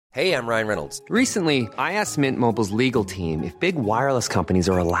Hey, I'm Ryan Reynolds. Recently, I asked Mint Mobile's legal team if big wireless companies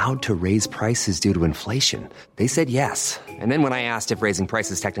are allowed to raise prices due to inflation. They said yes. And then when I asked if raising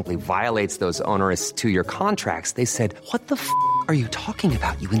prices technically violates those onerous two-year contracts, they said, "What the f*** are you talking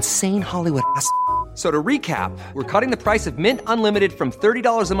about, you insane Hollywood ass?" So to recap, we're cutting the price of Mint Unlimited from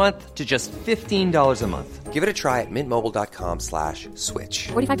 $30 a month to just $15 a month. Give it a try at mintmobile.com/switch.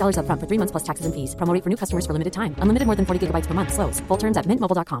 $45 up front for 3 months plus taxes and fees. Promo rate for new customers for limited time. Unlimited more than 40 gigabytes per month. Slows full terms at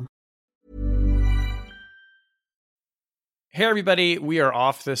mintmobile.com. Hey, everybody. We are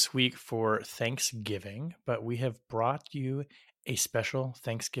off this week for Thanksgiving, but we have brought you a special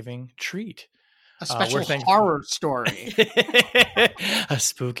Thanksgiving treat. A special horror story. A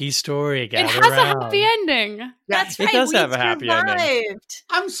spooky story. It has a happy ending. That's right. It does have a happy ending.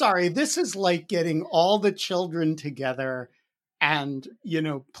 I'm sorry. This is like getting all the children together and,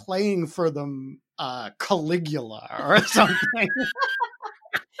 playing for them Caligula or something.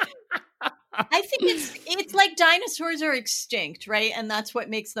 I think it's like dinosaurs are extinct, right? And that's what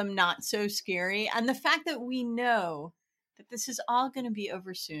makes them not so scary. And the fact that we know that this is all going to be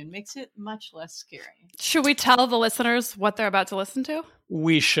over soon makes it much less scary. Should we tell the listeners what they're about to listen to?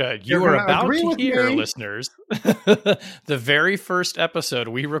 We should. You are about to hear, listeners, the very first episode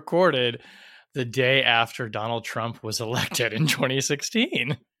we recorded the day after Donald Trump was elected in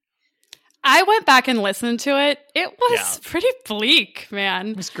 2016. I went back and listened to it. It was pretty bleak, man.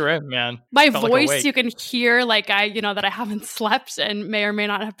 It was grim, man. My voice, you can hear that I haven't slept and may or may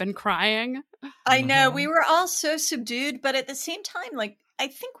not have been crying. I know. We were all so subdued, but at the same time, I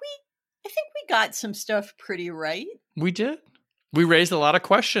think we got some stuff pretty right. We did. We raised a lot of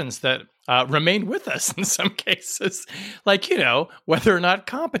questions that remain with us in some cases. Whether or not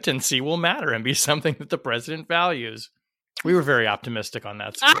competency will matter and be something that the president values. We were very optimistic on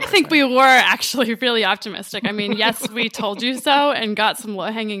that score, I think we were actually really optimistic. I mean, yes, we told you so and got some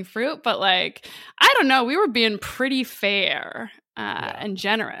low-hanging fruit, but I don't know. We were being pretty fair and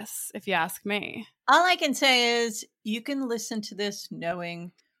generous, if you ask me. All I can say is you can listen to this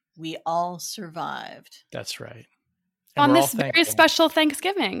knowing we all survived. That's right. And on this very special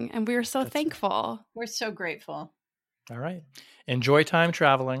Thanksgiving, and we are so thankful. We're so grateful. All right. Enjoy time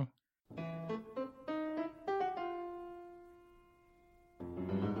traveling.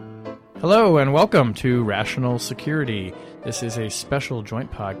 Hello and welcome to Rational Security. This is a special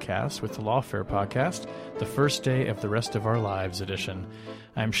joint podcast with the Lawfare Podcast, the first day of the rest of our lives edition.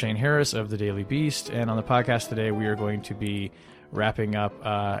 I'm Shane Harris of the Daily Beast, and on the podcast today we are going to be wrapping up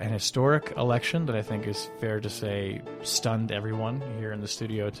an historic election that I think is fair to say stunned everyone here in the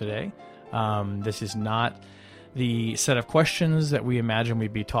studio today. This is not the set of questions that we imagine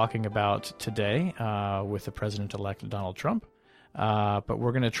we'd be talking about today with the president-elect Donald Trump. But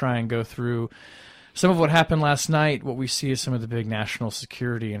we're going to try and go through some of what happened last night, what we see as some of the big national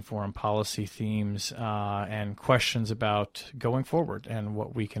security and foreign policy themes, and questions about going forward and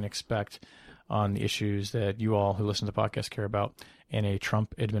what we can expect on the issues that you all who listen to the podcast care about in a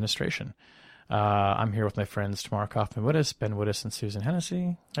Trump administration. I'm here with my friends Tamara Kaufman-Wittes, Ben Wittes, and Susan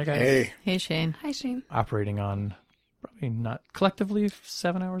Hennessy. Hi, guys. Hey. Hey, Shane. Hi, Shane. Operating on probably not collectively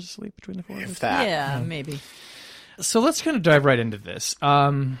 7 hours of sleep between the four of us. If that. Yeah, maybe. So let's kind of dive right into this.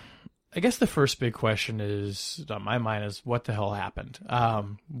 I guess the first big question is, on my mind, is what the hell happened?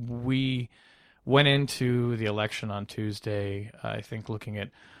 We went into the election on Tuesday, I think, looking at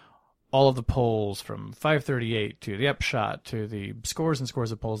all of the polls from 538 to the upshot to the scores and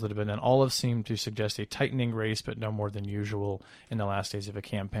scores of polls that have been done. All have seemed to suggest a tightening race, but no more than usual in the last days of a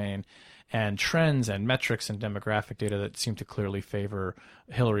campaign. And trends and metrics and demographic data that seem to clearly favor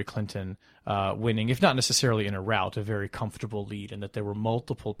Hillary Clinton winning, if not necessarily in a rout, a very comfortable lead, and that there were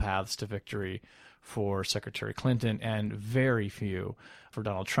multiple paths to victory for Secretary Clinton and very few for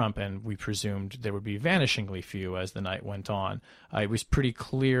Donald Trump, and we presumed there would be vanishingly few as the night went on. It was pretty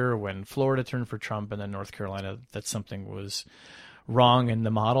clear when Florida turned for Trump and then North Carolina that something was wrong in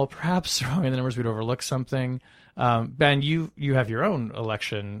the model, perhaps wrong in the numbers. We'd overlook something. Ben, you have your own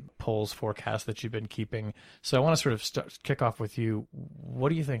election polls forecast that you've been keeping. So I want to sort of kick off with you. What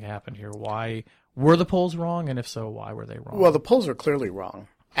do you think happened here? Why were the polls wrong? And if so, why were they wrong? Well, the polls are clearly wrong.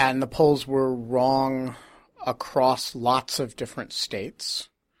 And the polls were wrong across lots of different states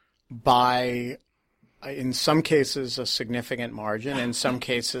by, in some cases, a significant margin, in some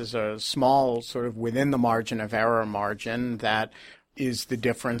cases, a small sort of within the margin of error margin that is the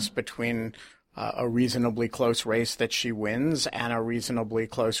difference between a reasonably close race that she wins and a reasonably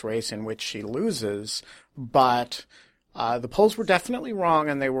close race in which she loses. But the polls were definitely wrong,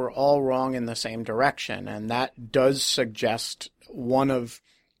 and they were all wrong in the same direction. And that does suggest one of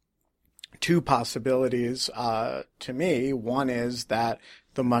two possibilities to me. One is that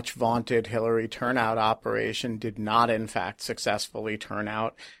the much vaunted Hillary turnout operation did not, in fact, successfully turn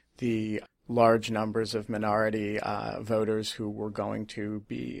out the large numbers of minority voters who were going to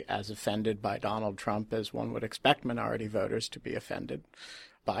be as offended by Donald Trump as one would expect minority voters to be offended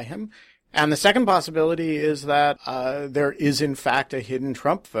by him. And the second possibility is that there is, in fact, a hidden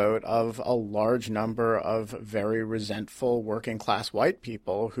Trump vote of a large number of very resentful working-class white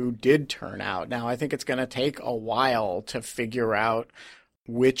people who did turn out. Now, I think it's going to take a while to figure out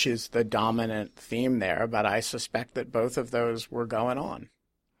which is the dominant theme there, but I suspect that both of those were going on.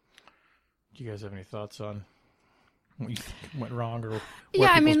 Do you guys have any thoughts on what you think went wrong or where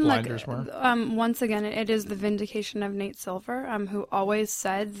Yeah, people's I mean, blinders were? once again, it is the vindication of Nate Silver, who always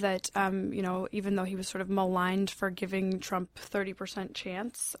said that, even though he was sort of maligned for giving Trump 30%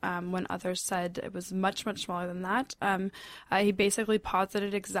 chance, when others said it was much, much smaller than that, he basically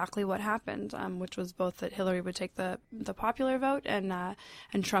posited exactly what happened, which was both that Hillary would take the popular vote and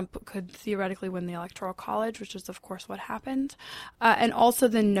Trump could theoretically win the Electoral College, which is, of course, what happened. And also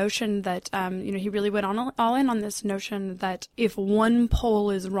the notion that, he really went all in on this notion that if one poll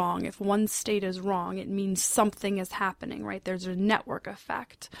is wrong, if one state is wrong, it means something is happening, right? There's a network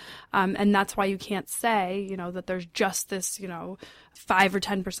effect. And that's why you can't say, that there's just this, 5 or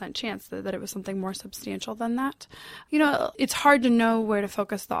 10% chance that it was something more substantial than that. It's hard to know where to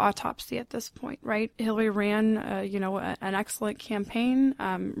focus the autopsy at this point, right? Hillary ran, an excellent campaign,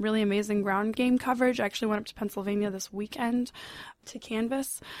 really amazing ground game coverage. I actually went up to Pennsylvania this weekend to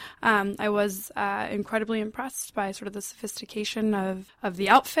canvass. I was incredibly impressed by sort of the sophistication of the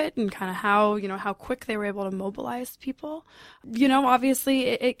outfit and kind of how quick they were able to mobilize people. Obviously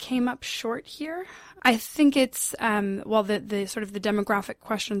it came up short here. I think it's, the sort of the demographic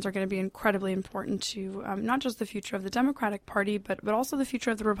questions are going to be incredibly important to not just the future of the Democratic Party, but also the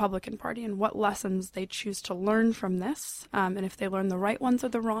future of the Republican Party and what lessons they choose to learn from this, and if they learn the right ones or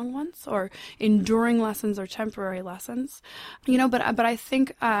the wrong ones, or enduring lessons or temporary lessons. But I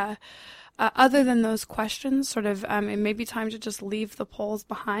think other than those questions, sort of, it may be time to just leave the polls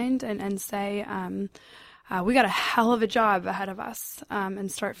behind and say, we got a hell of a job ahead of us,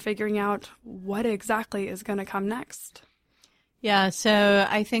 and start figuring out what exactly is going to come next. Yeah, so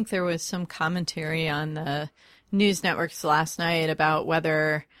I think there was some commentary on the news networks last night about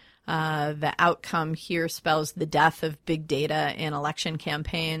whether the outcome here spells the death of big data in election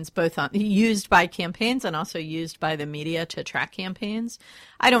campaigns, both used by campaigns and also used by the media to track campaigns.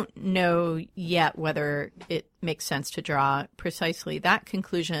 I don't know yet whether it makes sense to draw precisely that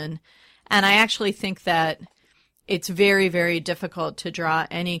conclusion. And I actually think that it's very, very difficult to draw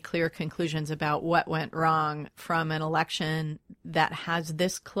any clear conclusions about what went wrong from an election that has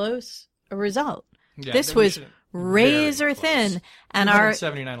this close a result. Yeah, this was razor thin. And our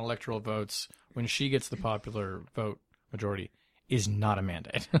 79 electoral votes, when she gets the popular vote majority, is not a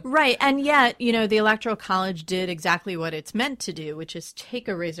mandate. Right. And yet, the Electoral College did exactly what it's meant to do, which is take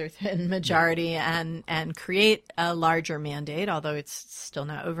a razor thin majority and create a larger mandate, although it's still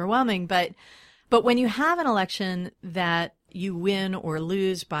not overwhelming. But when you have an election that you win or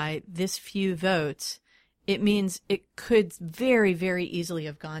lose by this few votes, it means it could very, very easily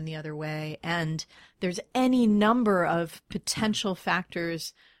have gone the other way. And there's any number of potential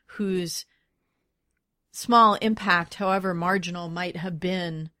factors whose small impact, however marginal, might have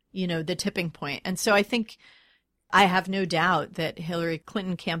been, the tipping point. And so I think I have no doubt that Hillary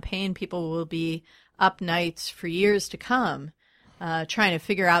Clinton campaign people will be up nights for years to come trying to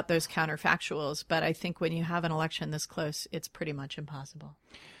figure out those counterfactuals. But I think when you have an election this close, it's pretty much impossible.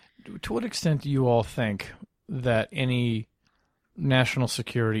 To what extent do you all think that any national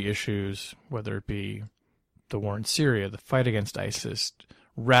security issues, whether it be the war in Syria, the fight against ISIS,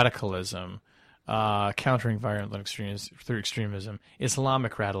 radicalism, countering violent extremism,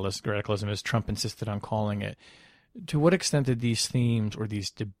 Islamic radicalism, as Trump insisted on calling it, to what extent did these themes or these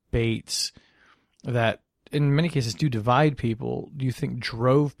debates that in many cases do divide people, do you think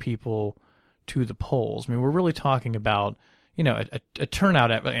drove people to the polls? I mean, we're really talking about, a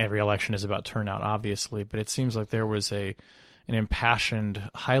turnout. Every election is about turnout, obviously, but it seems like there was an impassioned,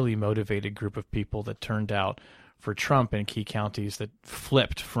 highly motivated group of people that turned out for Trump in key counties that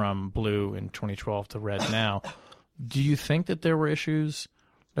flipped from blue in 2012 to red now. Do you think that there were issues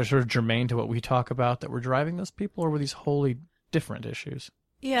that are sort of germane to what we talk about that were driving those people, or were these wholly different issues?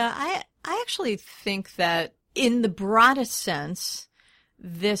 Yeah, I actually think that in the broadest sense,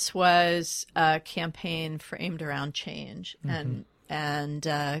 this was a campaign framed around change. Mm-hmm.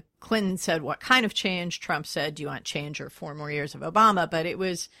 And Clinton said, what kind of change? Trump said, do you want change or 4 more years of Obama? But it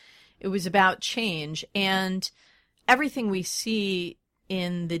was about change. And everything we see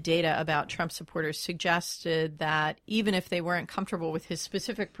in the data about Trump supporters suggested that even if they weren't comfortable with his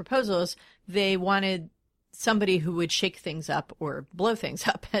specific proposals, they wanted somebody who would shake things up or blow things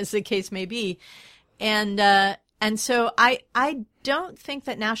up, as the case may be. And so I don't think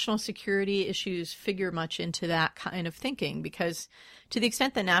that national security issues figure much into that kind of thinking, because to the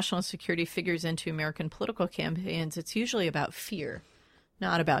extent that national security figures into American political campaigns, it's usually about fear,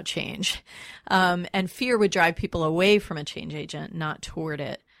 not about change. And fear would drive people away from a change agent, not toward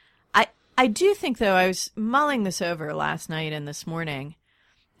it. I do think, though, I was mulling this over last night and this morning,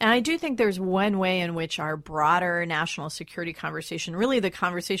 and I do think there's one way in which our broader national security conversation, really the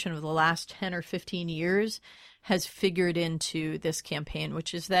conversation of the last 10 or 15 years, has figured into this campaign,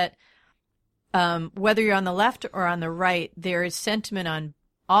 which is that whether you're on the left or on the right, there is sentiment on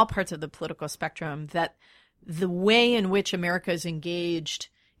all parts of the political spectrum that the way in which America is engaged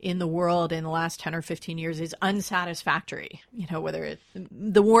in the world in the last 10 or 15 years is unsatisfactory. You know, whether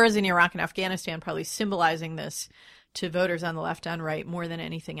the wars in Iraq and Afghanistan probably symbolizing this to voters on the left and right more than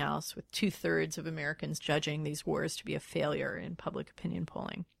anything else, with 2/3 of Americans judging these wars to be a failure in public opinion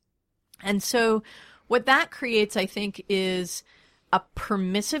polling. And so what that creates, I think, is a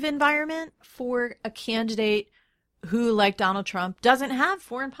permissive environment for a candidate who, like Donald Trump, doesn't have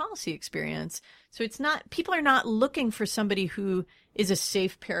foreign policy experience. So it's not, people are not looking for somebody who is a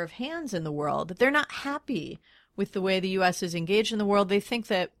safe pair of hands in the world. They're not happy with the way the U.S. is engaged in the world. They think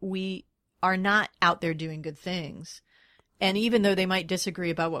that we are not out there doing good things. And even though they might disagree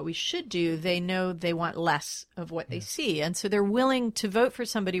about what we should do, they know they want less of what they see. And so they're willing to vote for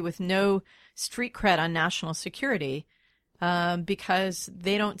somebody with no street cred on national security because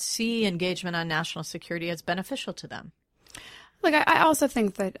they don't see engagement on national security as beneficial to them. Like, I also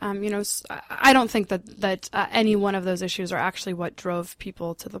think that, I don't think that any one of those issues are actually what drove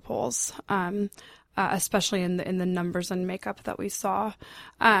people to the polls, especially in the numbers and makeup that we saw.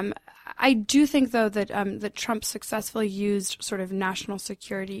 I do think, though, that Trump successfully used sort of national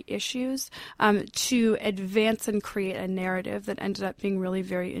security issues to advance and create a narrative that ended up being really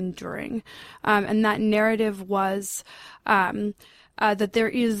very enduring. And that narrative was that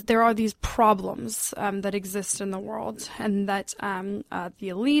there are these problems that exist in the world, and that the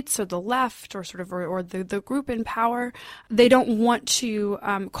elites or the left or sort of or the group in power, they don't want to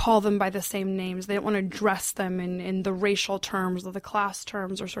call them by the same names. They don't want to address them in the racial terms or the class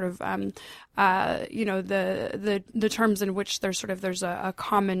terms or sort of the terms in which there's a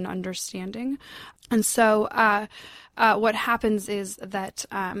common understanding. And so what happens is that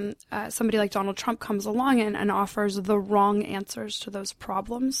somebody like Donald Trump comes along and offers the wrong answers to those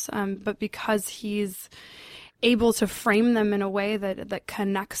problems, but because he's able to frame them in a way that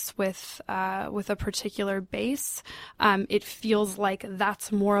connects with a particular base, it feels like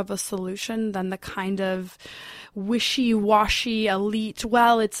that's more of a solution than the kind of wishy-washy elite,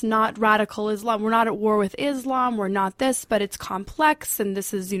 well, it's not radical Islam, we're not at war with Islam, we're not this, but it's complex, and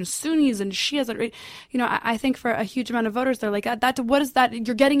this is, Sunnis and Shias. I think for a huge amount of voters, they're like, what is that?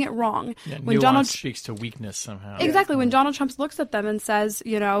 You're getting it wrong. Yeah, when Donald speaks to weakness somehow. Exactly. When Donald Trump looks at them and says,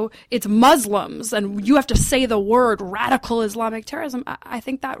 it's Muslims, and you have to say the word radical Islamic terrorism, I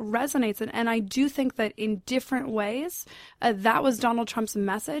think that resonates. And I do think that in different ways, that was Donald Trump's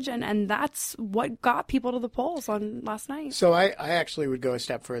message, and that's what got people to the polls on last night. So I actually would go a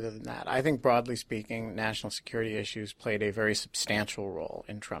step further than that. I think, broadly speaking, national security issues played a very substantial role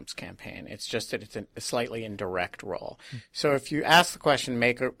in Trump's campaign. It's just that it's a slightly indirect role. So if you ask the question,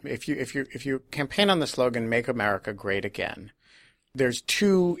 if you campaign on the slogan "Make America Great Again," there's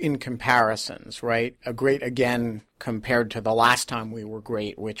two in comparisons, right? A great again compared to the last time we were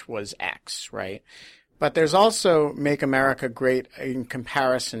great, which was X, right? But there's also Make America Great in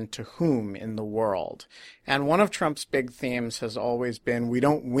comparison to whom in the world. And one of Trump's big themes has always been, we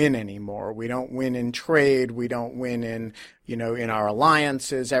don't win anymore. We don't win in trade. We don't win in our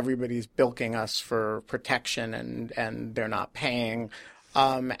alliances. Everybody's bilking us for protection and they're not paying.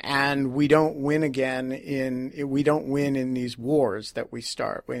 And we don't win in these wars that we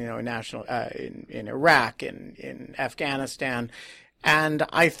start, in Iraq, in Afghanistan. And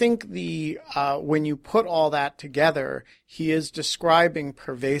I think when you put all that together, he is describing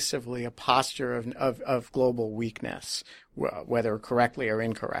pervasively a posture of global weakness, whether correctly or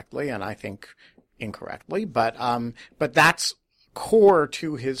incorrectly, and I think incorrectly, but that's core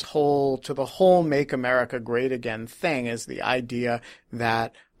to the whole Make America Great Again thing, is the idea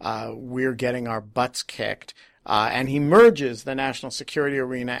that we're getting our butts kicked. And he merges the national security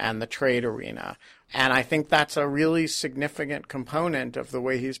arena and the trade arena. And I think that's a really significant component of the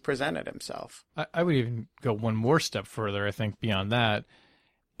way he's presented himself. I would even go one more step further, I think, beyond that.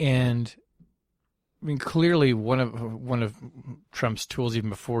 And I mean, clearly one of Trump's tools, even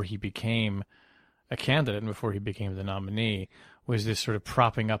before he became a candidate and before he became the nominee, was this sort of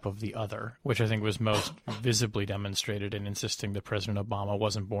propping up of the other, which I think was most visibly demonstrated in insisting that President Obama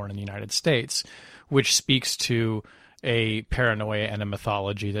wasn't born in the United States, which speaks to a paranoia and a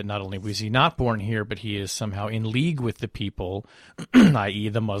mythology that not only was he not born here, but he is somehow in league with the people, i.e.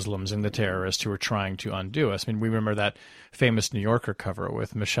 the Muslims and the terrorists who are trying to undo us. I mean, we remember that famous New Yorker cover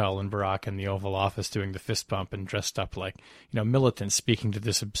with Michelle and Barack in the Oval Office doing the fist bump and dressed up like, militants, speaking to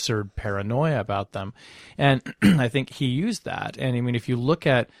this absurd paranoia about them. And I think he used that. And I mean, if you look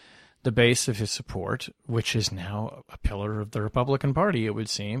at the base of his support, which is now a pillar of the Republican Party, it would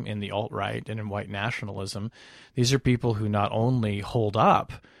seem, in the alt-right and in white nationalism. These are people who not only hold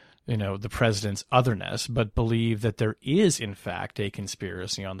up, the president's otherness, but believe that there is, in fact, a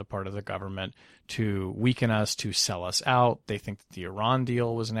conspiracy on the part of the government to weaken us, to sell us out. They think that the Iran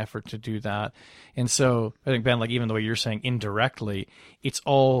deal was an effort to do that. And so I think, Ben, like even the way you're saying indirectly, it's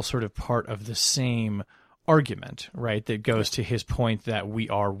all sort of part of the same argument, right, that goes to his point that we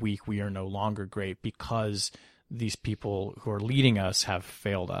are weak, we are no longer great because these people who are leading us have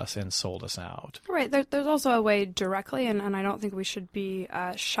failed us and sold us out. Right. There's also a way directly, and I don't think we should be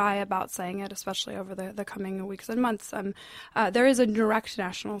shy about saying it, especially over the coming weeks and months. There is a direct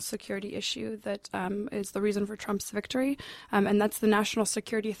national security issue that is the reason for Trump's victory, and that's the national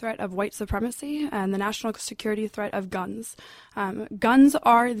security threat of white supremacy and the national security threat of guns. Guns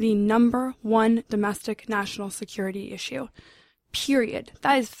are the number one domestic national security issue. Period.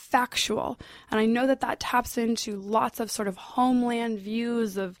 That is factual. And I know that taps into lots of sort of homeland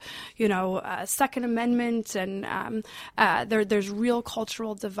views of, Second Amendment, and there's real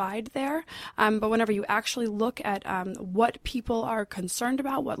cultural divide there. But whenever you actually look at what people are concerned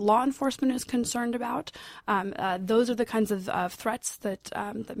about, what law enforcement is concerned about, those are the kinds of threats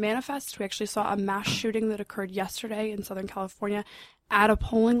that manifest. We actually saw a mass shooting that occurred yesterday in Southern California at a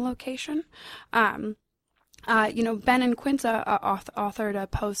polling location. Ben and Quinta authored a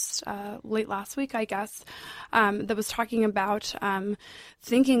post late last week, I guess, that was talking about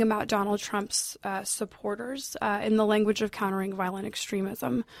thinking about Donald Trump's supporters in the language of countering violent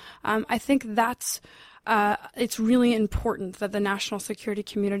extremism. I think that's it's really important that the national security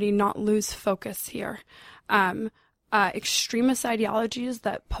community not lose focus here. Extremist ideologies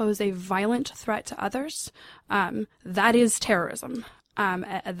that pose a violent threat to others, that is terrorism.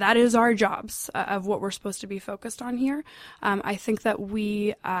 That is our jobs of what we're supposed to be focused on here. I think that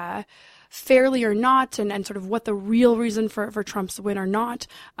we, fairly or not, and sort of what the real reason for Trump's win or not,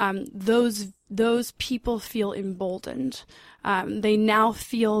 those people feel emboldened. They now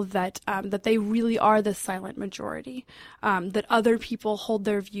feel that they really are the silent majority, that other people hold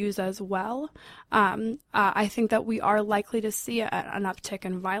their views as well. I think that we are likely to see an uptick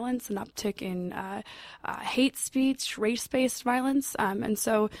in violence, an uptick in hate speech, race-based violence. And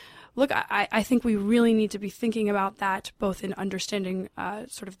so, look, I think we really need to be thinking about that, both in understanding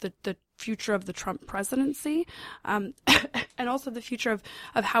sort of the future of the Trump presidency, and also the future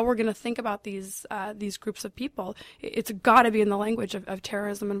of how we're going to think about these groups of people. It's got to be in the language of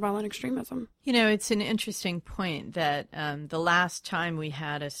terrorism and violent extremism. It's an interesting point that the last time we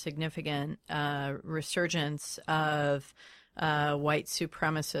had a significant resurgence of white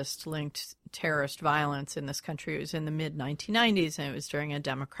supremacist-linked terrorist violence in this country was in the mid-1990s, and it was during a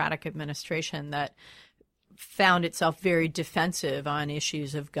Democratic administration that found itself very defensive on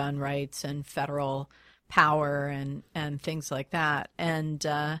issues of gun rights and federal power and things like that. And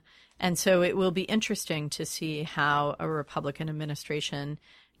so it will be interesting to see how a Republican administration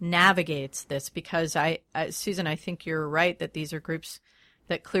navigates this, because Susan, I think you're right that these are groups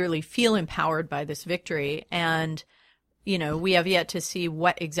that clearly feel empowered by this victory, and we have yet to see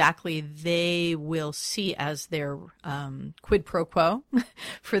what exactly they will see as their quid pro quo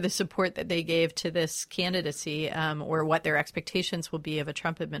for the support that they gave to this candidacy, or what their expectations will be of a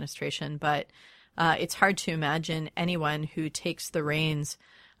Trump administration. But it's hard to imagine anyone who takes the reins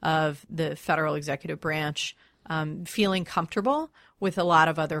of the federal executive branch feeling comfortable with a lot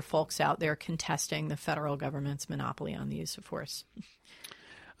of other folks out there contesting the federal government's monopoly on the use of force.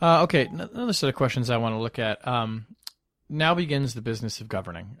 Okay, another set of questions I want to look at. Now begins the business of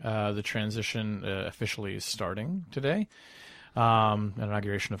governing. The transition officially is starting today.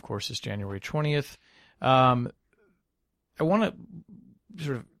 Inauguration, of course, is January 20th. I want to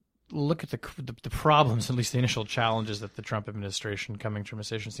sort of look at the problems, at least the initial challenges that the Trump administration, coming Trump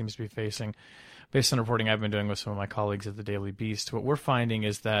administration, seems to be facing. Based on reporting I've been doing with some of my colleagues at the Daily Beast, what we're finding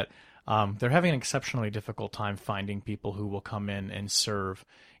is that they're having an exceptionally difficult time finding people who will come in and serve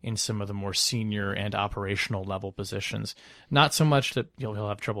in some of the more senior and operational level positions. Not so much that he'll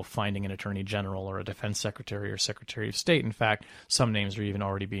have trouble finding an attorney general or a defense secretary or secretary of state. In fact, some names are even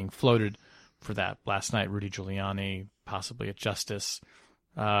already being floated for that. Last night, Rudy Giuliani, possibly a justice,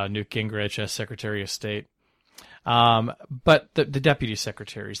 Newt Gingrich as secretary of state. But the deputy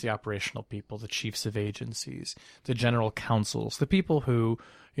secretaries, the operational people, the chiefs of agencies, the general counsels, the people who,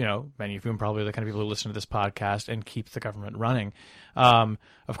 many of whom probably are the kind of people who listen to this podcast and keep the government running.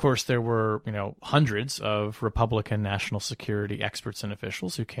 Of course, there were, hundreds of Republican national security experts and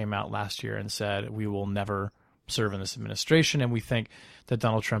officials who came out last year and said, we will never serve in this administration, and we think that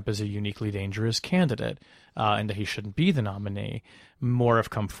Donald Trump is a uniquely dangerous candidate and that he shouldn't be the nominee. More have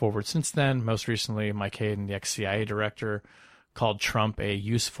come forward since then. Most recently, Mike Hayden, the ex-CIA director, called Trump a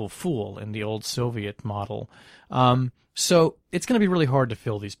useful fool in the old Soviet model. So it's going to be really hard to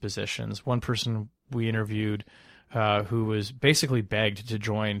fill these positions. One person we interviewed who was basically begged to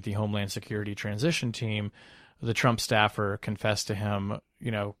join the Homeland Security transition team, the Trump staffer confessed to him,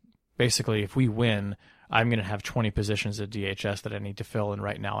 basically, if we win, I'm going to have 20 positions at DHS that I need to fill, and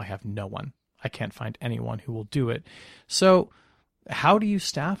right now I have no one. I can't find anyone who will do it. So how do you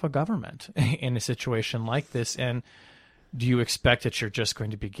staff a government in a situation like this? And do you expect that you're just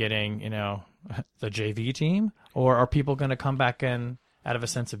going to be getting, the JV team? Or are people going to come back in out of a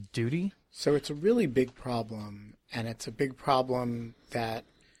sense of duty? So it's a really big problem, and it's a big problem that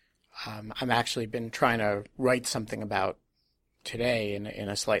I've actually been trying to write something about today in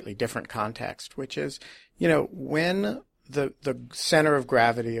a slightly different context, which is, when the center of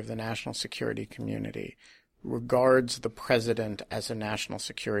gravity of the national security community regards the president as a national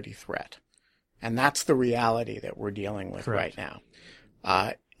security threat. And that's the reality that we're dealing with right now.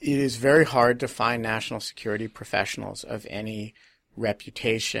 It is very hard to find national security professionals of any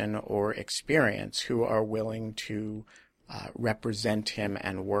reputation or experience who are willing to represent him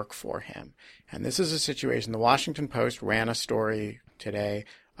and work for him. And this is a situation. The Washington Post ran a story today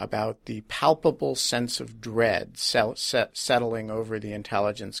about the palpable sense of dread settling over the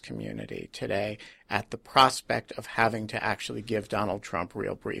intelligence community today at the prospect of having to actually give Donald Trump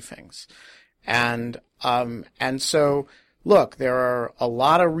real briefings. And so, look, there are a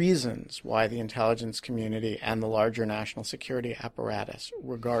lot of reasons why the intelligence community and the larger national security apparatus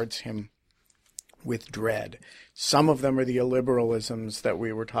regards him with dread. Some of them are the illiberalisms that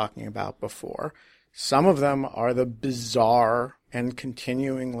we were talking about before. Some of them are the bizarre and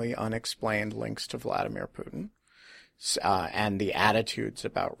continuingly unexplained links to Vladimir Putin and the attitudes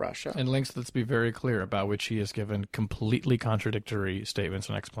about Russia. And links, let's be very clear, about which he has given completely contradictory statements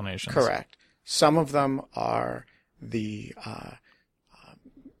and explanations. Correct. Some of them are the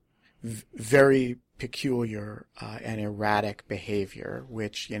very peculiar and erratic behavior,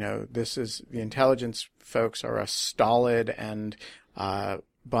 which, this is, the intelligence folks are a stolid and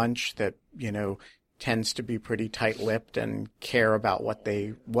bunch that, tends to be pretty tight-lipped and care about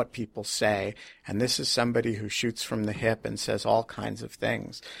what people say. And this is somebody who shoots from the hip and says all kinds of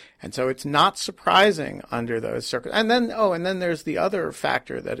things. And so it's not surprising under those circumstances. And then there's the other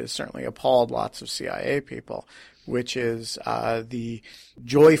factor that has certainly appalled lots of CIA people, which is the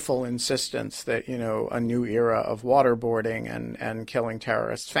joyful insistence that, a new era of waterboarding and killing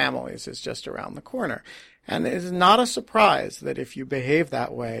terrorist families is just around the corner. And it is not a surprise that if you behave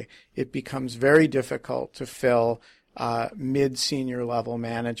that way, it becomes very difficult to fill mid-senior level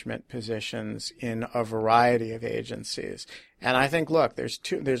management positions in a variety of agencies. And I think, look,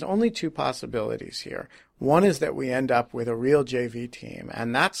 there's only two possibilities here. One is that we end up with a real JV team,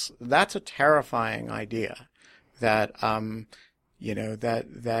 and that's a terrifying idea. That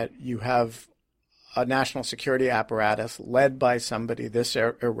that you have a national security apparatus led by somebody this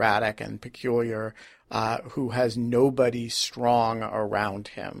erratic and peculiar, who has nobody strong around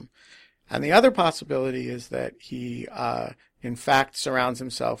him. And the other possibility is that he, in fact, surrounds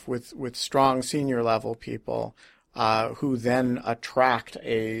himself with strong senior level people, who then attract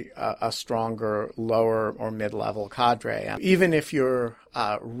a stronger lower or mid-level cadre. Even if you're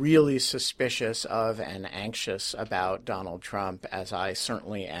really suspicious of and anxious about Donald Trump, as I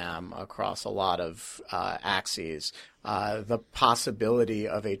certainly am across a lot of axes, the possibility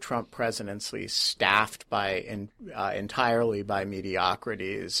of a Trump presidency staffed entirely by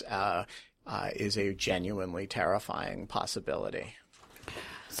mediocrities is a genuinely terrifying possibility.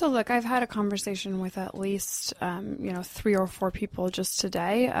 So look, I've had a conversation with at least, 3 or 4 people just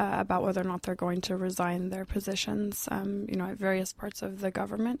today about whether or not they're going to resign their positions, at various parts of the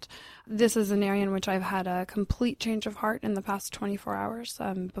government. This is an area in which I've had a complete change of heart in the past 24 hours.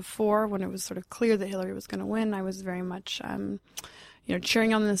 Before, when it was sort of clear that Hillary was going to win, I was very much,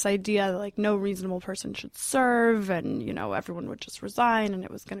 cheering on this idea that like no reasonable person should serve, and everyone would just resign, and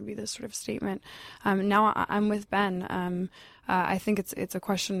it was going to be this sort of statement. Now I'm with Ben. I think it's a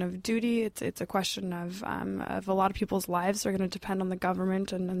question of duty. It's a question of a lot of people's lives are going to depend on the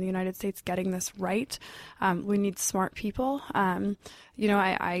government and the United States getting this right. We need smart people.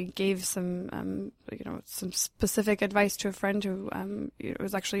 I gave some specific advice to a friend who it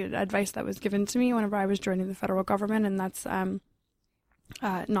was actually advice that was given to me whenever I was joining the federal government, and that's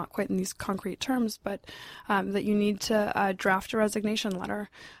not quite in these concrete terms, but that you need to draft a resignation letter,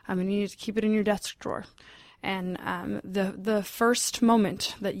 and you need to keep it in your desk drawer. And the first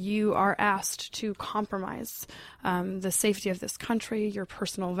moment that you are asked to compromise the safety of this country, your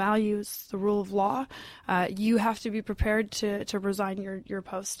personal values, the rule of law, you have to be prepared to resign your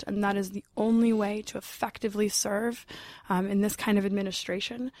post. And that is the only way to effectively serve in this kind of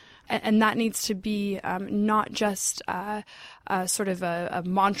administration. And that needs to be not just sort of a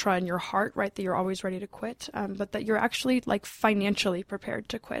mantra in your heart, right, that you're always ready to quit, but that you're actually like financially prepared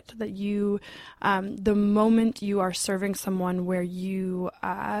to quit, that you, the moment you are serving someone where you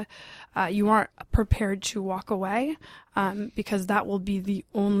aren't prepared to walk away, because that will be the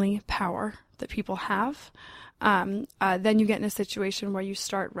only power that people have, then you get in a situation where you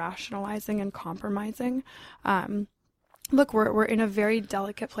start rationalizing and compromising. Look, we're in a very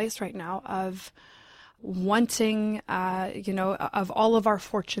delicate place right now of wanting, of all of our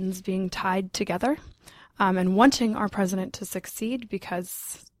fortunes being tied together, and wanting our president to succeed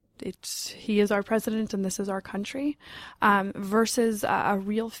because he is our president and this is our country, versus a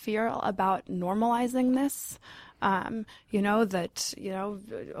real fear about normalizing this. Obama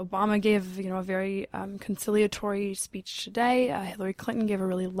gave, a very conciliatory speech today. Hillary Clinton gave a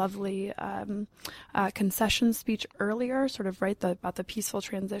really lovely concession speech earlier, sort of about the peaceful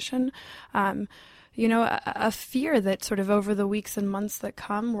transition. A fear that sort of over the weeks and months that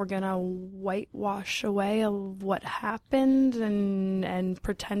come, we're going to whitewash away what happened and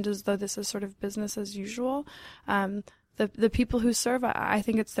pretend as though this is sort of business as usual. The people who serve, I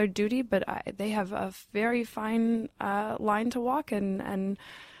think it's their duty, but they have a very fine line to walk, and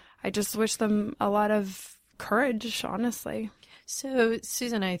I just wish them a lot of courage, honestly. So,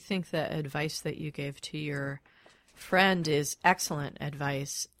 Susan, I think the advice that you gave to your friend is excellent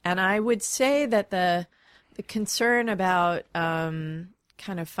advice. And I would say that the concern about kind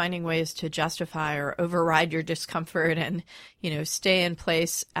of finding ways to justify or override your discomfort and, stay in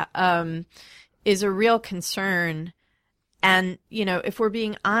place is a real concern. And, if we're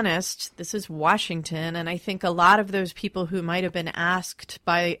being honest, this is Washington. And I think a lot of those people who might have been asked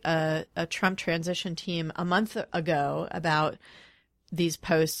by a Trump transition team a month ago about these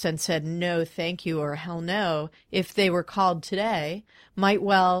posts and said, no, thank you, or hell no, if they were called today, might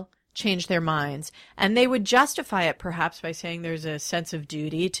well change their minds. And they would justify it perhaps by saying there's a sense of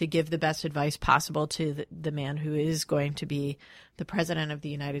duty to give the best advice possible to the man who is going to be the president of the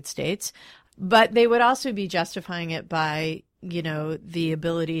United States. But they would also be justifying it by, the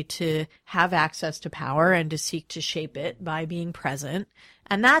ability to have access to power and to seek to shape it by being present.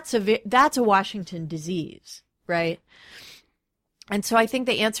 And that's a Washington disease, right? And so I think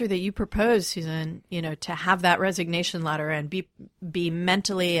the answer that you propose, Susan, to have that resignation letter and be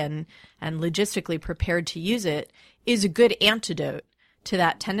mentally and logistically prepared to use it is a good antidote to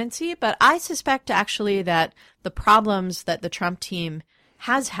that tendency. But I suspect actually that the problems that the Trump team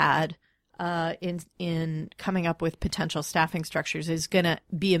has had in coming up with potential staffing structures is going to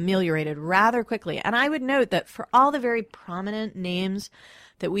be ameliorated rather quickly. And I would note that for all the very prominent names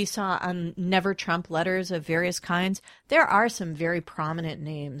that we saw on Never Trump letters of various kinds, there are some very prominent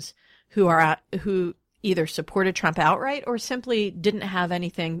names who either supported Trump outright or simply didn't have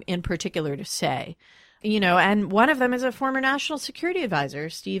anything in particular to say. And one of them is a former national security advisor,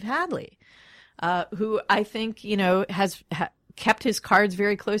 Steve Hadley, who I think, has kept his cards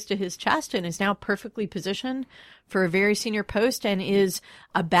very close to his chest and is now perfectly positioned for a very senior post and is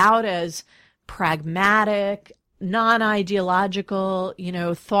about as pragmatic, non-ideological,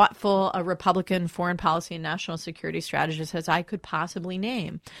 thoughtful a Republican foreign policy and national security strategist as I could possibly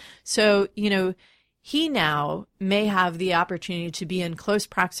name. So, he now may have the opportunity to be in close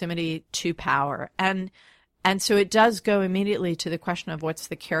proximity to power. And so it does go immediately to the question of what's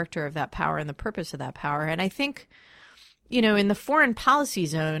the character of that power and the purpose of that power. And I think, in the foreign policy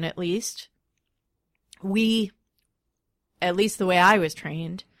zone, at least the way I was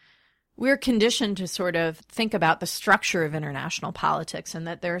trained, we're conditioned to sort of think about the structure of international politics and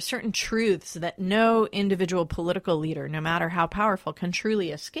that there are certain truths that no individual political leader, no matter how powerful, can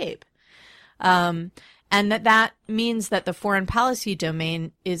truly escape. And And that means that the foreign policy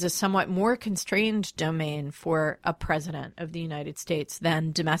domain is a somewhat more constrained domain for a president of the United States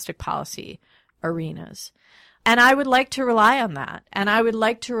than domestic policy arenas. And I would like to rely on that. And I would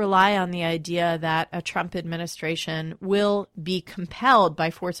like to rely on the idea that a Trump administration will be compelled by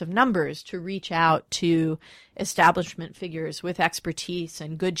force of numbers to reach out to establishment figures with expertise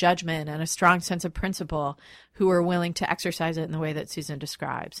and good judgment and a strong sense of principle who are willing to exercise it in the way that Susan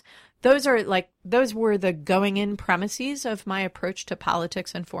describes. Those were the going in premises of my approach to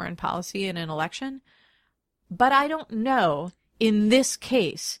politics and foreign policy in an election. But I don't know in this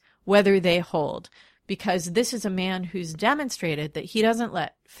case whether they hold, because this is a man who's demonstrated that he doesn't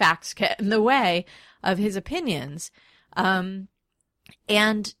let facts get in the way of his opinions. And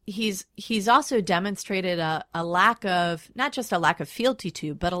he's also demonstrated a lack of, not just a lack of fealty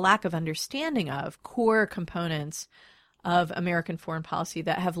to, but a lack of understanding of core components of American foreign policy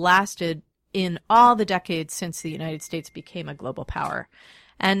that have lasted in all the decades since the United States became a global power.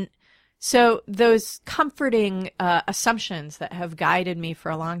 And so those comforting assumptions that have guided me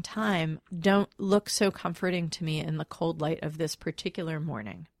for a long time don't look so comforting to me in the cold light of this particular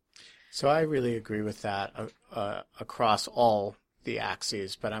morning. So I really agree with that across all the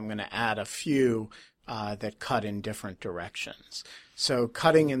axes, but I'm going to add a few that cut in different directions. So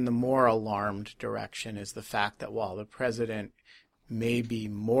cutting in the more alarmed direction is the fact that while the president may be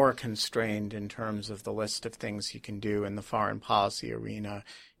more constrained in terms of the list of things he can do in the foreign policy arena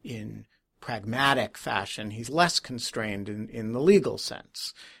in pragmatic fashion, he's less constrained in the legal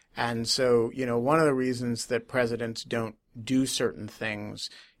sense. And so, one of the reasons that presidents don't do certain things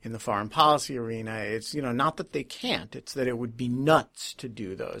in the foreign policy arena, it's, not that they can't, it's that it would be nuts to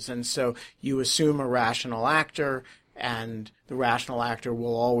do those. And so you assume a rational actor, and the rational actor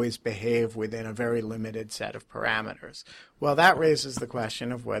will always behave within a very limited set of parameters. Well, that raises the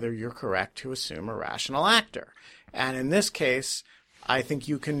question of whether you're correct to assume a rational actor. And in this case, I think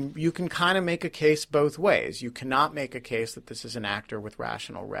you can kind of make a case both ways. You cannot make a case that this is an actor with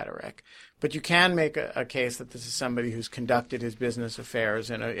rational rhetoric, but you can make a case that this is somebody who's conducted his business affairs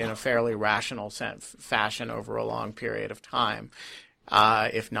in a fairly rational fashion over a long period of time,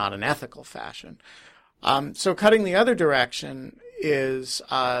 if not an ethical fashion. So cutting the other direction is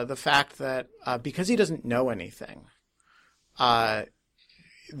the fact that because he doesn't know anything,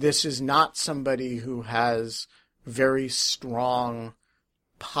 this is not somebody who has very strong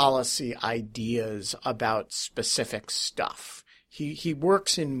policy ideas about specific stuff. He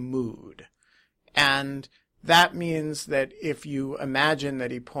works in mood. And that means that if you imagine that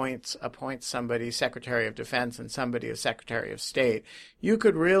he appoints somebody Secretary of Defense and somebody as Secretary of State, you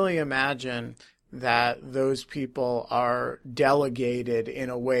could really imagine that those people are delegated in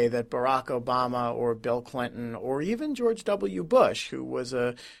a way that Barack Obama or Bill Clinton or even George W. Bush, who was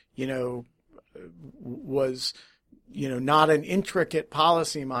not an intricate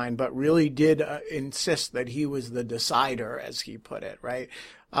policy mind, but really did insist that he was the decider, as he put it, right?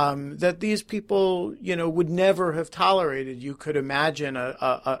 That these people, would never have tolerated. You could imagine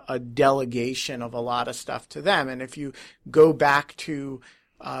a delegation of a lot of stuff to them. And if you go back to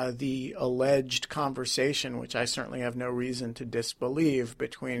the alleged conversation, which I certainly have no reason to disbelieve,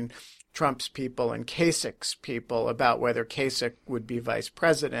 between Trump's people and Kasich's people about whether Kasich would be vice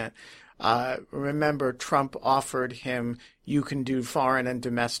president, remember, Trump offered him, you can do foreign and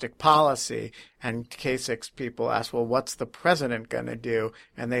domestic policy. And Kasich's people asked, well, what's the president going to do?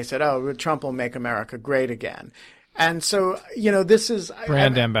 And they said, oh, Trump will make America great again. And so, this is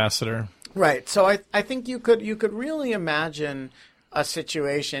brand ambassador. Right. So I think you could really imagine a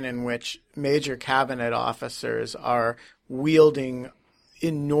situation in which major cabinet officers are wielding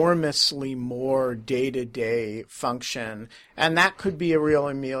enormously more day-to-day function, and that could be a real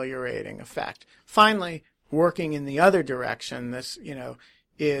ameliorating effect. Finally, working in the other direction, this,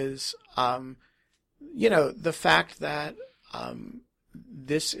 is, the fact that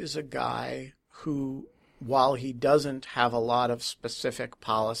this is a guy who, while he doesn't have a lot of specific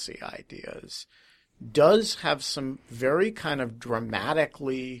policy ideas, does have some very kind of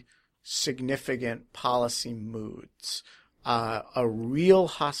dramatically significant policy moods. A real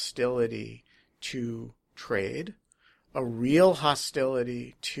hostility to trade, a real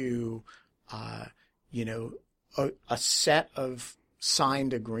hostility to, a set of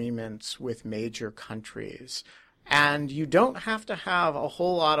signed agreements with major countries. And you don't have to have a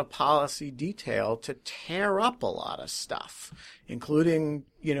whole lot of policy detail to tear up a lot of stuff, including,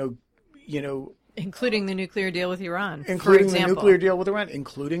 including the nuclear deal with Iran, including the nuclear deal with Iran,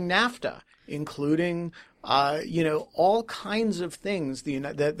 including NAFTA, including all kinds of things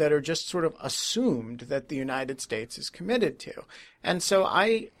that are just sort of assumed that the United States is committed to. And so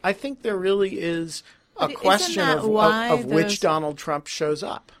I think there really is a question of which Donald Trump shows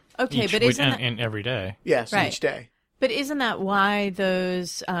up. Okay, but isn't that... and every day. Yes, right. Each day. But isn't that why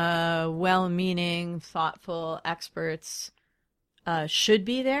those well-meaning, thoughtful experts should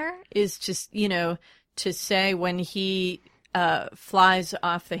be there? Is just, to say when he flies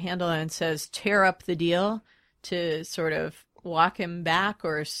off the handle and says, tear up the deal, to sort of walk him back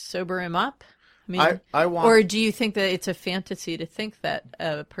or sober him up? I mean, I want... Or do you think that it's a fantasy to think that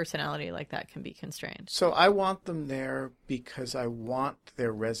a personality like that can be constrained? So I want them there because I want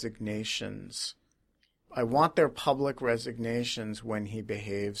their resignations. I want their public resignations when he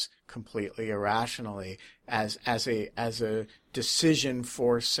behaves completely irrationally as a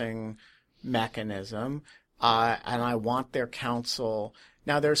decision-forcing mechanism, and I want their counsel.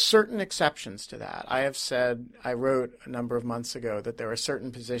 Now, there's certain exceptions to that. I wrote a number of months ago that there are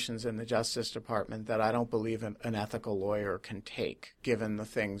certain positions in the Justice Department that I don't believe an ethical lawyer can take, given the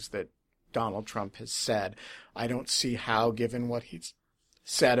things that Donald Trump has said. I don't see how, given what he's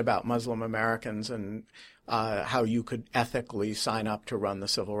said about Muslim Americans and how you could ethically sign up to run the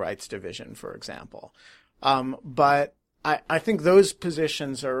Civil Rights Division, for example. But I think those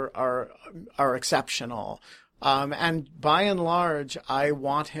positions are exceptional. And by and large, I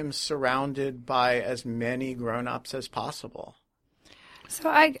want him surrounded by as many grown-ups as possible. So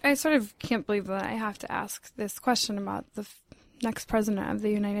I sort of can't believe that I have to ask this question about the next president of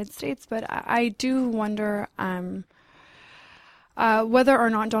the United States, but I do wonder whether or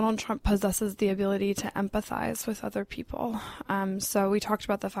not Donald Trump possesses the ability to empathize with other people. So we talked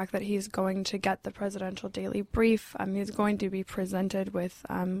about the fact that he's going to get the presidential daily brief. He's going to be presented with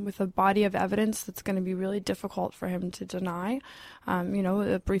a body of evidence that's going to be really difficult for him to deny.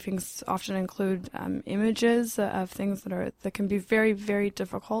 The briefings often include images of things that can be very, very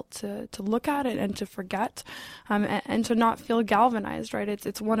difficult to look at and to forget, and to not feel galvanized. Right?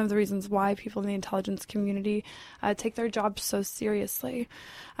 It's one of the reasons why people in the intelligence community take their jobs so seriously.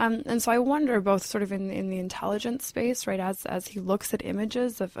 And so I wonder, both sort of in the intelligence space, right, as he looks at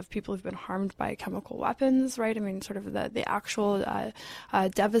images of people who've been harmed by chemical weapons, right, I mean, sort of the actual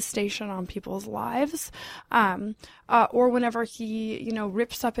devastation on people's lives, or whenever he,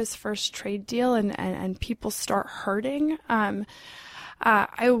 rips up his first trade deal and people start hurting.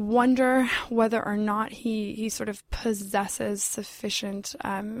 I wonder whether or not he sort of possesses sufficient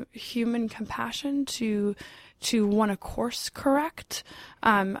human compassion to want to course correct.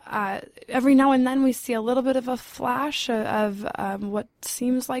 Every now and then we see a little bit of a flash of what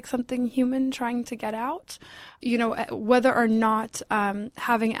seems like something human trying to get out. Whether or not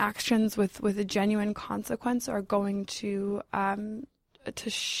having actions with a genuine consequence are going to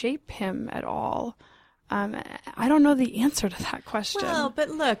shape him at all. I don't know the answer to that question. Well, but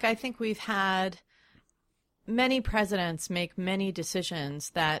look, I think we've had many presidents make many decisions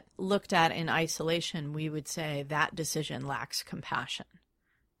that, looked at in isolation, we would say that decision lacks compassion.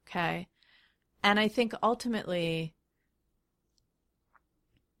 Okay? And I think ultimately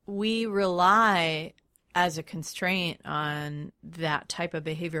we rely as a constraint on that type of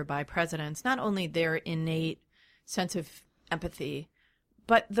behavior by presidents, not only their innate sense of empathy,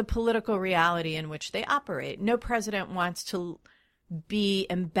 but the political reality in which they operate. No president wants to be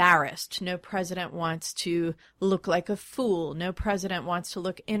embarrassed. No president wants to look like a fool. No president wants to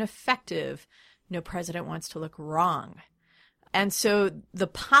look ineffective. No president wants to look wrong. And so the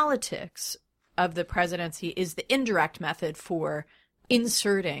politics of the presidency is the indirect method for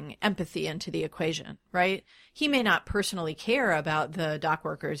inserting empathy into the equation, right? He may not personally care about the dock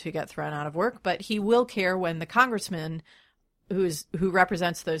workers who get thrown out of work, but he will care when the congressman who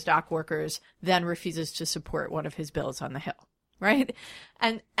represents those dock workers then refuses to support one of his bills on the Hill, right?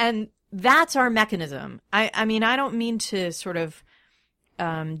 And that's our mechanism. I mean, I don't mean to sort of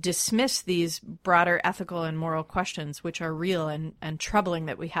dismiss these broader ethical and moral questions, which are real and troubling,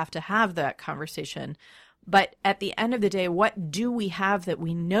 that we have to have that conversation. But at the end of the day, what do we have that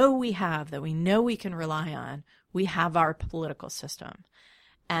we know we have, that we know we can rely on? We have our political system,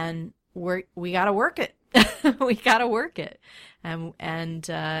 and we got to work it. We got to work it, and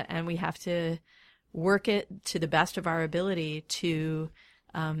we have to work it to the best of our ability to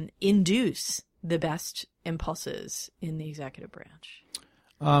induce the best impulses in the executive branch.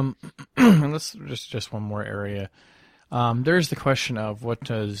 And let's just one more area. There's the question of, what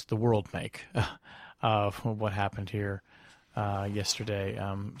does the world make of what happened here yesterday?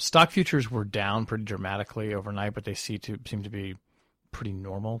 Stock futures were down pretty dramatically overnight, but they seem to be pretty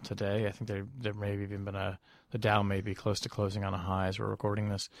normal today. I think there may have even been the Dow may be close to closing on a high as we're recording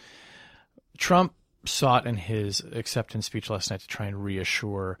this. Trump sought in his acceptance speech last night to try and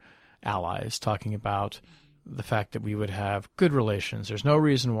reassure allies, talking about the fact that we would have good relations. There's no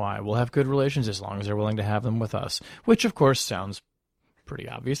reason why. We'll have good relations as long as they're willing to have them with us, which, of course, sounds pretty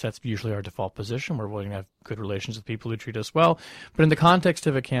obvious. That's usually our default position. We're willing to have good relations with people who treat us well. But in the context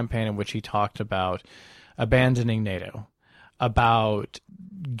of a campaign in which he talked about abandoning NATO, about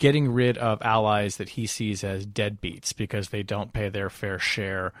getting rid of allies that he sees as deadbeats because they don't pay their fair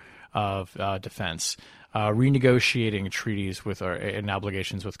share of defense, renegotiating treaties with and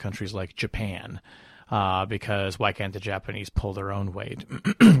obligations with countries like Japan, because why can't the Japanese pull their own weight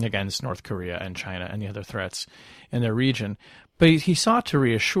against North Korea and China and the other threats in their region? But he sought to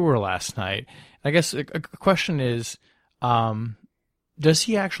reassure last night. I guess a question is, does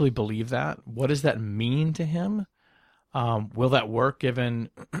he actually believe that? What does that mean to him? Will that work given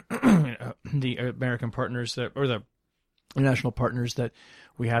the American partners or the international partners that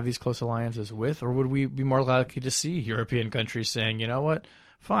we have these close alliances with? Or would we be more likely to see European countries saying, you know what,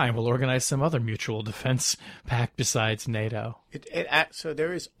 fine, we'll organize some other mutual defense pact besides NATO? So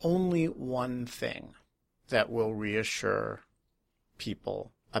there is only one thing that will reassure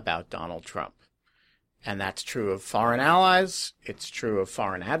people about Donald Trump. And that's true of foreign allies, it's true of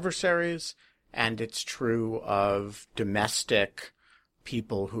foreign adversaries, and it's true of domestic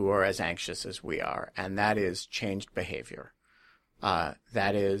people who are as anxious as we are. And that is changed behavior.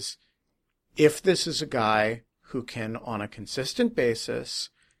 That is, if this is a guy who can, on a consistent basis,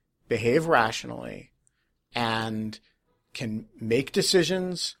 behave rationally and can make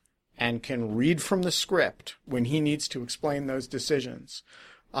decisions and can read from the script when he needs to explain those decisions,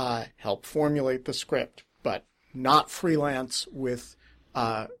 help formulate the script, but not freelance with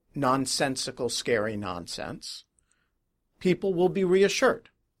nonsensical, scary nonsense, people will be reassured.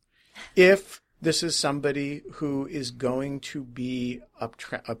 If this is somebody who is going to be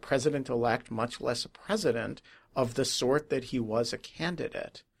a president-elect, much less a president, of the sort that he was a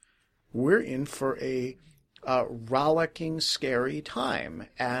candidate, we're in for a rollicking, scary time.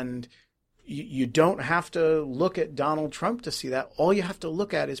 And you don't have to look at Donald Trump to see that. All you have to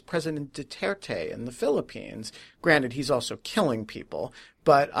look at is President Duterte in the Philippines. Granted, he's also killing people,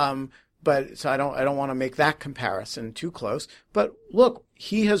 but so I don't want to make that comparison too close. But look,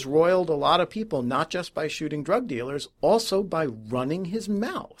 he has roiled a lot of people, not just by shooting drug dealers, also by running his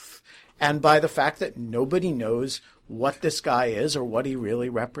mouth and by the fact that nobody knows what this guy is or what he really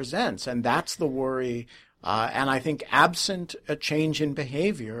represents. And that's the worry. And I think absent a change in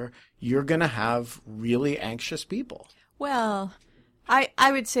behavior, you're going to have really anxious people. Well,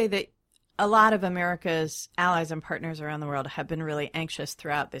 I would say that a lot of America's allies and partners around the world have been really anxious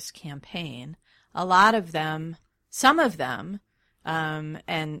throughout this campaign. A lot of them, some of them,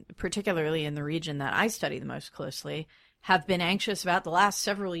 and particularly in the region that I study the most closely, have been anxious about the last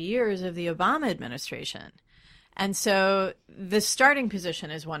several years of the Obama administration. And so the starting position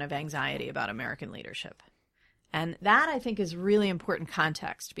is one of anxiety about American leadership. And that, I think, is really important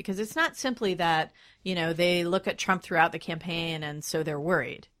context, because it's not simply that, they look at Trump throughout the campaign and so they're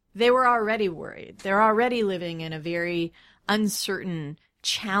worried. They were already worried. They're already living in a very uncertain,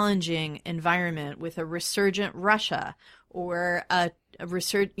 challenging environment with a resurgent Russia or a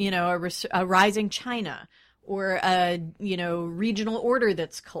rising China, or a regional order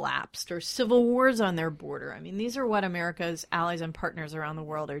that's collapsed, or civil wars on their border. I mean, these are what America's allies and partners around the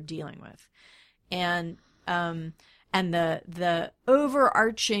world are dealing with. And the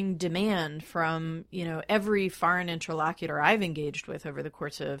overarching demand from, every foreign interlocutor I've engaged with over the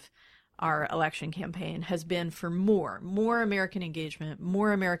course of our election campaign has been for more American engagement,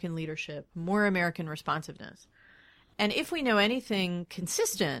 more American leadership, more American responsiveness. And if we know anything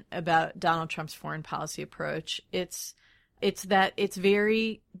consistent about Donald Trump's foreign policy approach, it's that it's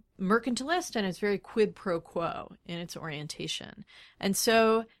very mercantilist and it's very quid pro quo in its orientation. And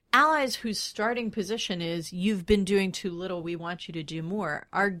so allies whose starting position is, you've been doing too little, we want you to do more,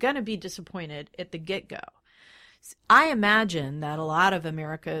 are going to be disappointed at the get-go. I imagine that a lot of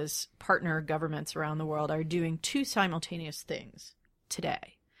America's partner governments around the world are doing two simultaneous things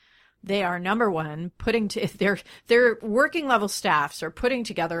today. They are, number one, their working level staffs are putting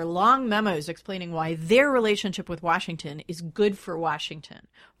together long memos explaining why their relationship with Washington is good for Washington,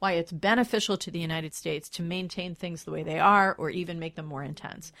 why it's beneficial to the United States to maintain things the way they are or even make them more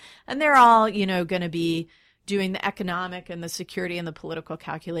intense. And they're all, going to be doing the economic and the security and the political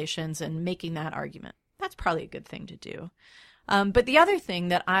calculations and making that argument. That's probably a good thing to do. But the other thing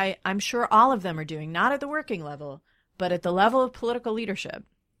that I'm sure all of them are doing, not at the working level, but at the level of political leadership,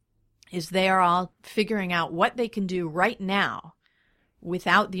 is they are all figuring out what they can do right now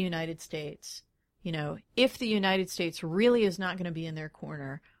without the United States. If the United States really is not going to be in their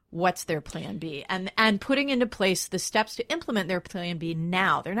corner, what's their plan B, and putting into place the steps to implement their plan B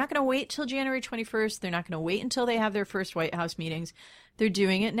now. They're not going to wait till January 21st. They're not going to wait until they have their first White House meetings. They're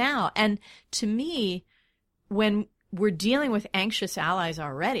doing it now. And to me, when we're dealing with anxious allies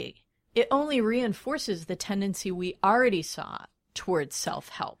already, it only reinforces the tendency we already saw towards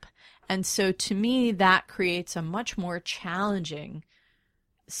self-help. And so to me, that creates a much more challenging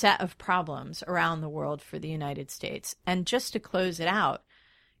set of problems around the world for the United States. And just to close it out,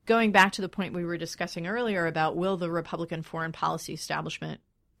 going back to the point we were discussing earlier about will the Republican foreign policy establishment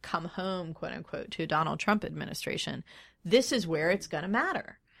come home, quote unquote, to a Donald Trump administration, this is where it's going to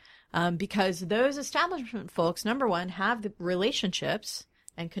matter. Because those establishment folks, number one, have the relationships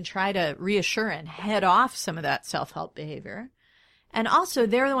and can try to reassure and head off some of that self-help behavior. And also,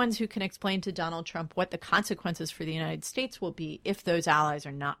 they're the ones who can explain to Donald Trump what the consequences for the United States will be if those allies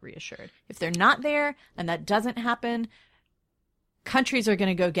are not reassured. If they're not there and that doesn't happen, countries are going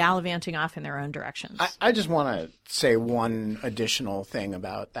to go gallivanting off in their own directions. I just want to say one additional thing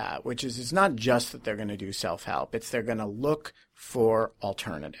about that, which is it's not just that they're going to do self-help. It's they're going to look for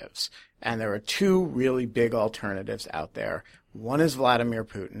alternatives. And there are two really big alternatives out there. One is Vladimir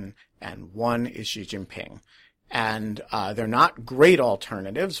Putin and one is Xi Jinping. And they're not great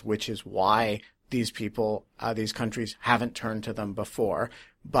alternatives, which is why these people, these countries haven't turned to them before.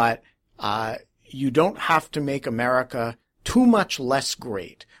 But you don't have to make America too much less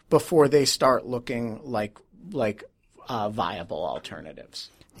great before they start looking like viable alternatives.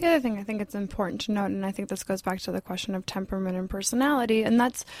 The other thing I think it's important to note, and I think this goes back to the question of temperament and personality, and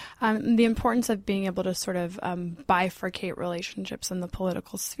that's the importance of being able to sort of bifurcate relationships in the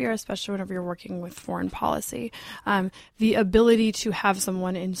political sphere, especially whenever you're working with foreign policy. The ability to have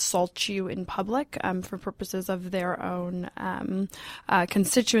someone insult you in public for purposes of their own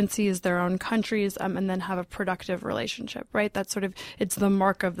constituencies, their own countries, and then have a productive relationship, right? That's sort of, it's the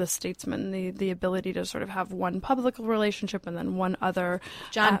mark of the statesman, the ability to sort of have one public relationship and then one other.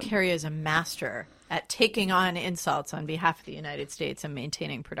 John Kerry is a master at taking on insults on behalf of the United States and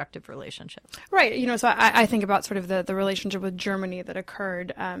maintaining productive relationships. Right. So I think about sort of the relationship with Germany that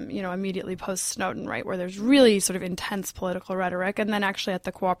occurred, immediately post Snowden, right, where there's really sort of intense political rhetoric, and then actually at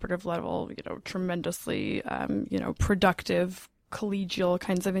the cooperative level, tremendously, productive collegial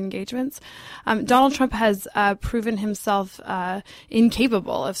kinds of engagements. Donald Trump has proven himself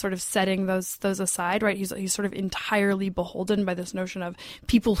incapable of sort of setting those aside, right? He's sort of entirely beholden by this notion of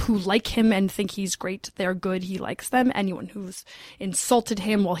people who like him and think he's great, they're good, he likes them. Anyone who's insulted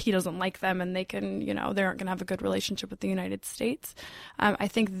him, well, he doesn't like them, and they can, they aren't going to have a good relationship with the United States. I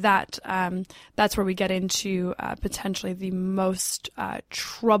think that that's where we get into potentially the most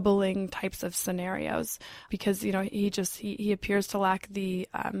troubling types of scenarios, because he appears to lack the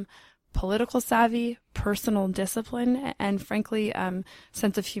political savvy, personal discipline, and frankly,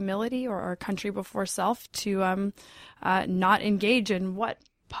 sense of humility or country before self to not engage in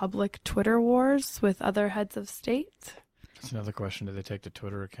public Twitter wars with other heads of state. That's another question. Do they take the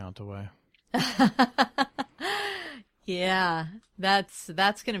Twitter account away? Yeah, that's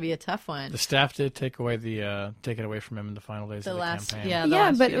going to be a tough one. The staff did take it away from him in the final days of the campaign.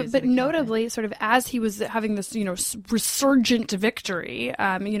 Yeah, but notably, sort of as he was having this, resurgent victory,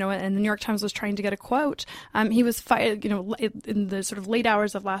 and the New York Times was trying to get a quote, he was in the sort of late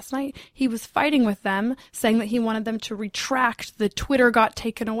hours of last night, he was fighting with them, saying that he wanted them to retract the Twitter got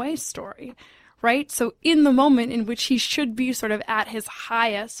taken away story. Right? So in the moment in which he should be sort of at his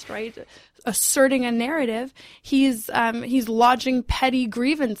highest, right, asserting a narrative, he's lodging petty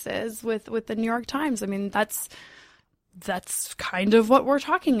grievances with the New York Times. I mean, that's kind of what we're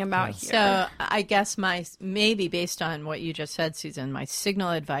talking about here. So I guess maybe based on what you just said, Susan, my signal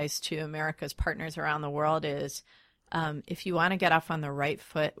advice to America's partners around the world is, if you want to get off on the right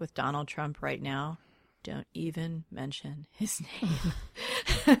foot with Donald Trump right now, don't even mention his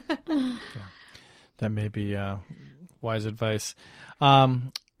name. Yeah. That may be wise advice.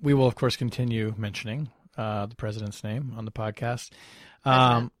 We will, of course, continue mentioning the president's name on the podcast.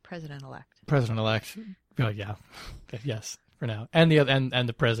 President-elect. President-elect. Oh, yeah. Yes, for now. And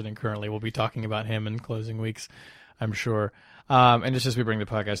the president currently. We'll be talking about him in closing weeks, I'm sure. And just as we bring the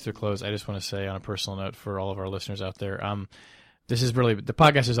podcast to a close, I just want to say on a personal note for all of our listeners out there, this is really, the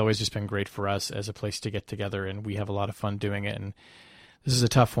podcast has always just been great for us as a place to get together, and we have a lot of fun doing it. And this is a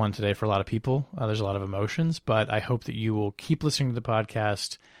tough one today for a lot of people. There's a lot of emotions, but I hope that you will keep listening to the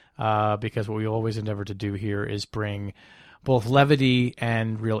podcast because what we always endeavor to do here is bring both levity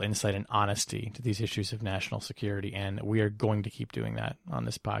and real insight and honesty to these issues of national security, and we are going to keep doing that on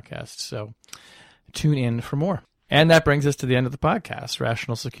this podcast. So tune in for more. And that brings us to the end of the podcast.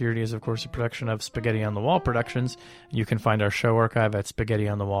 Rational Security is, of course, a production of Spaghetti on the Wall Productions. You can find our show archive at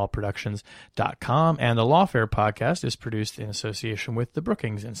spaghettionthewallproductions.com. And the Lawfare podcast is produced in association with the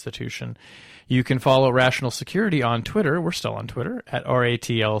Brookings Institution. You can follow Rational Security on Twitter. We're still on Twitter at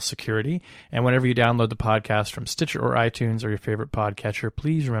RATL Security. And whenever you download the podcast from Stitcher or iTunes or your favorite podcatcher,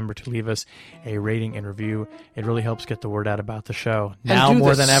 please remember to leave us a rating and review. It really helps get the word out about the show. Now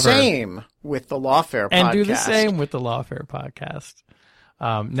more than ever. Same with the Lawfare podcast. And do the same with the Lawfare podcast.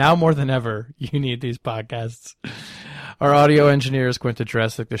 Now more than ever, you need these podcasts. Our audio engineer is Quinta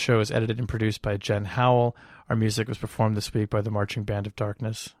Dresic. The show is edited and produced by Jen Howell. Our music was performed this week by the Marching Band of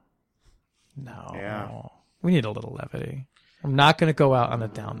Darkness. No. Yeah. We need a little levity. I'm not going to go out on a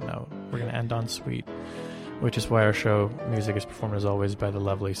down note. We're going to end on sweet, which is why our show music is performed, as always, by the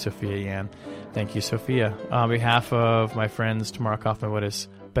lovely Sophia Yan. Thank you, Sophia. On behalf of my friends Tamara Kaufman-Wittes,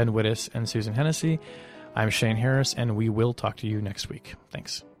 Ben Wittes, and Susan Hennessy, I'm Shane Harris, and we will talk to you next week.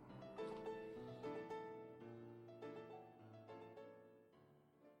 Thanks.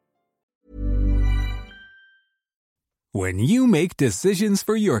 When you make decisions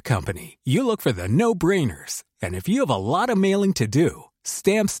for your company, you look for the no-brainers. And if you have a lot of mailing to do,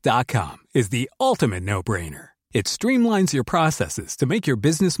 Stamps.com is the ultimate no-brainer. It streamlines your processes to make your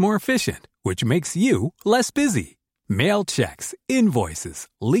business more efficient, which makes you less busy. Mail checks, invoices,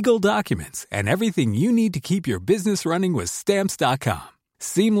 legal documents, and everything you need to keep your business running with Stamps.com.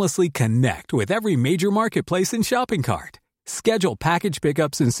 Seamlessly connect with every major marketplace and shopping cart. Schedule package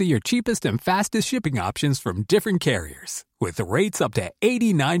pickups and see your cheapest and fastest shipping options from different carriers. With rates up to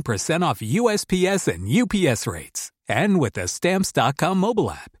 89% off USPS and UPS rates. And with the Stamps.com mobile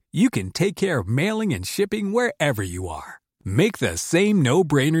app, you can take care of mailing and shipping wherever you are. Make the same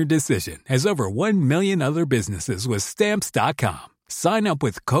no-brainer decision as over 1 million other businesses with Stamps.com. Sign up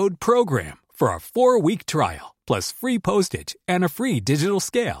with code PROGRAM for a 4-week trial, plus free postage and a free digital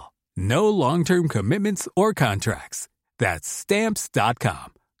scale. No long-term commitments or contracts. That's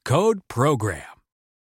Stamps.com. Code PROGRAM.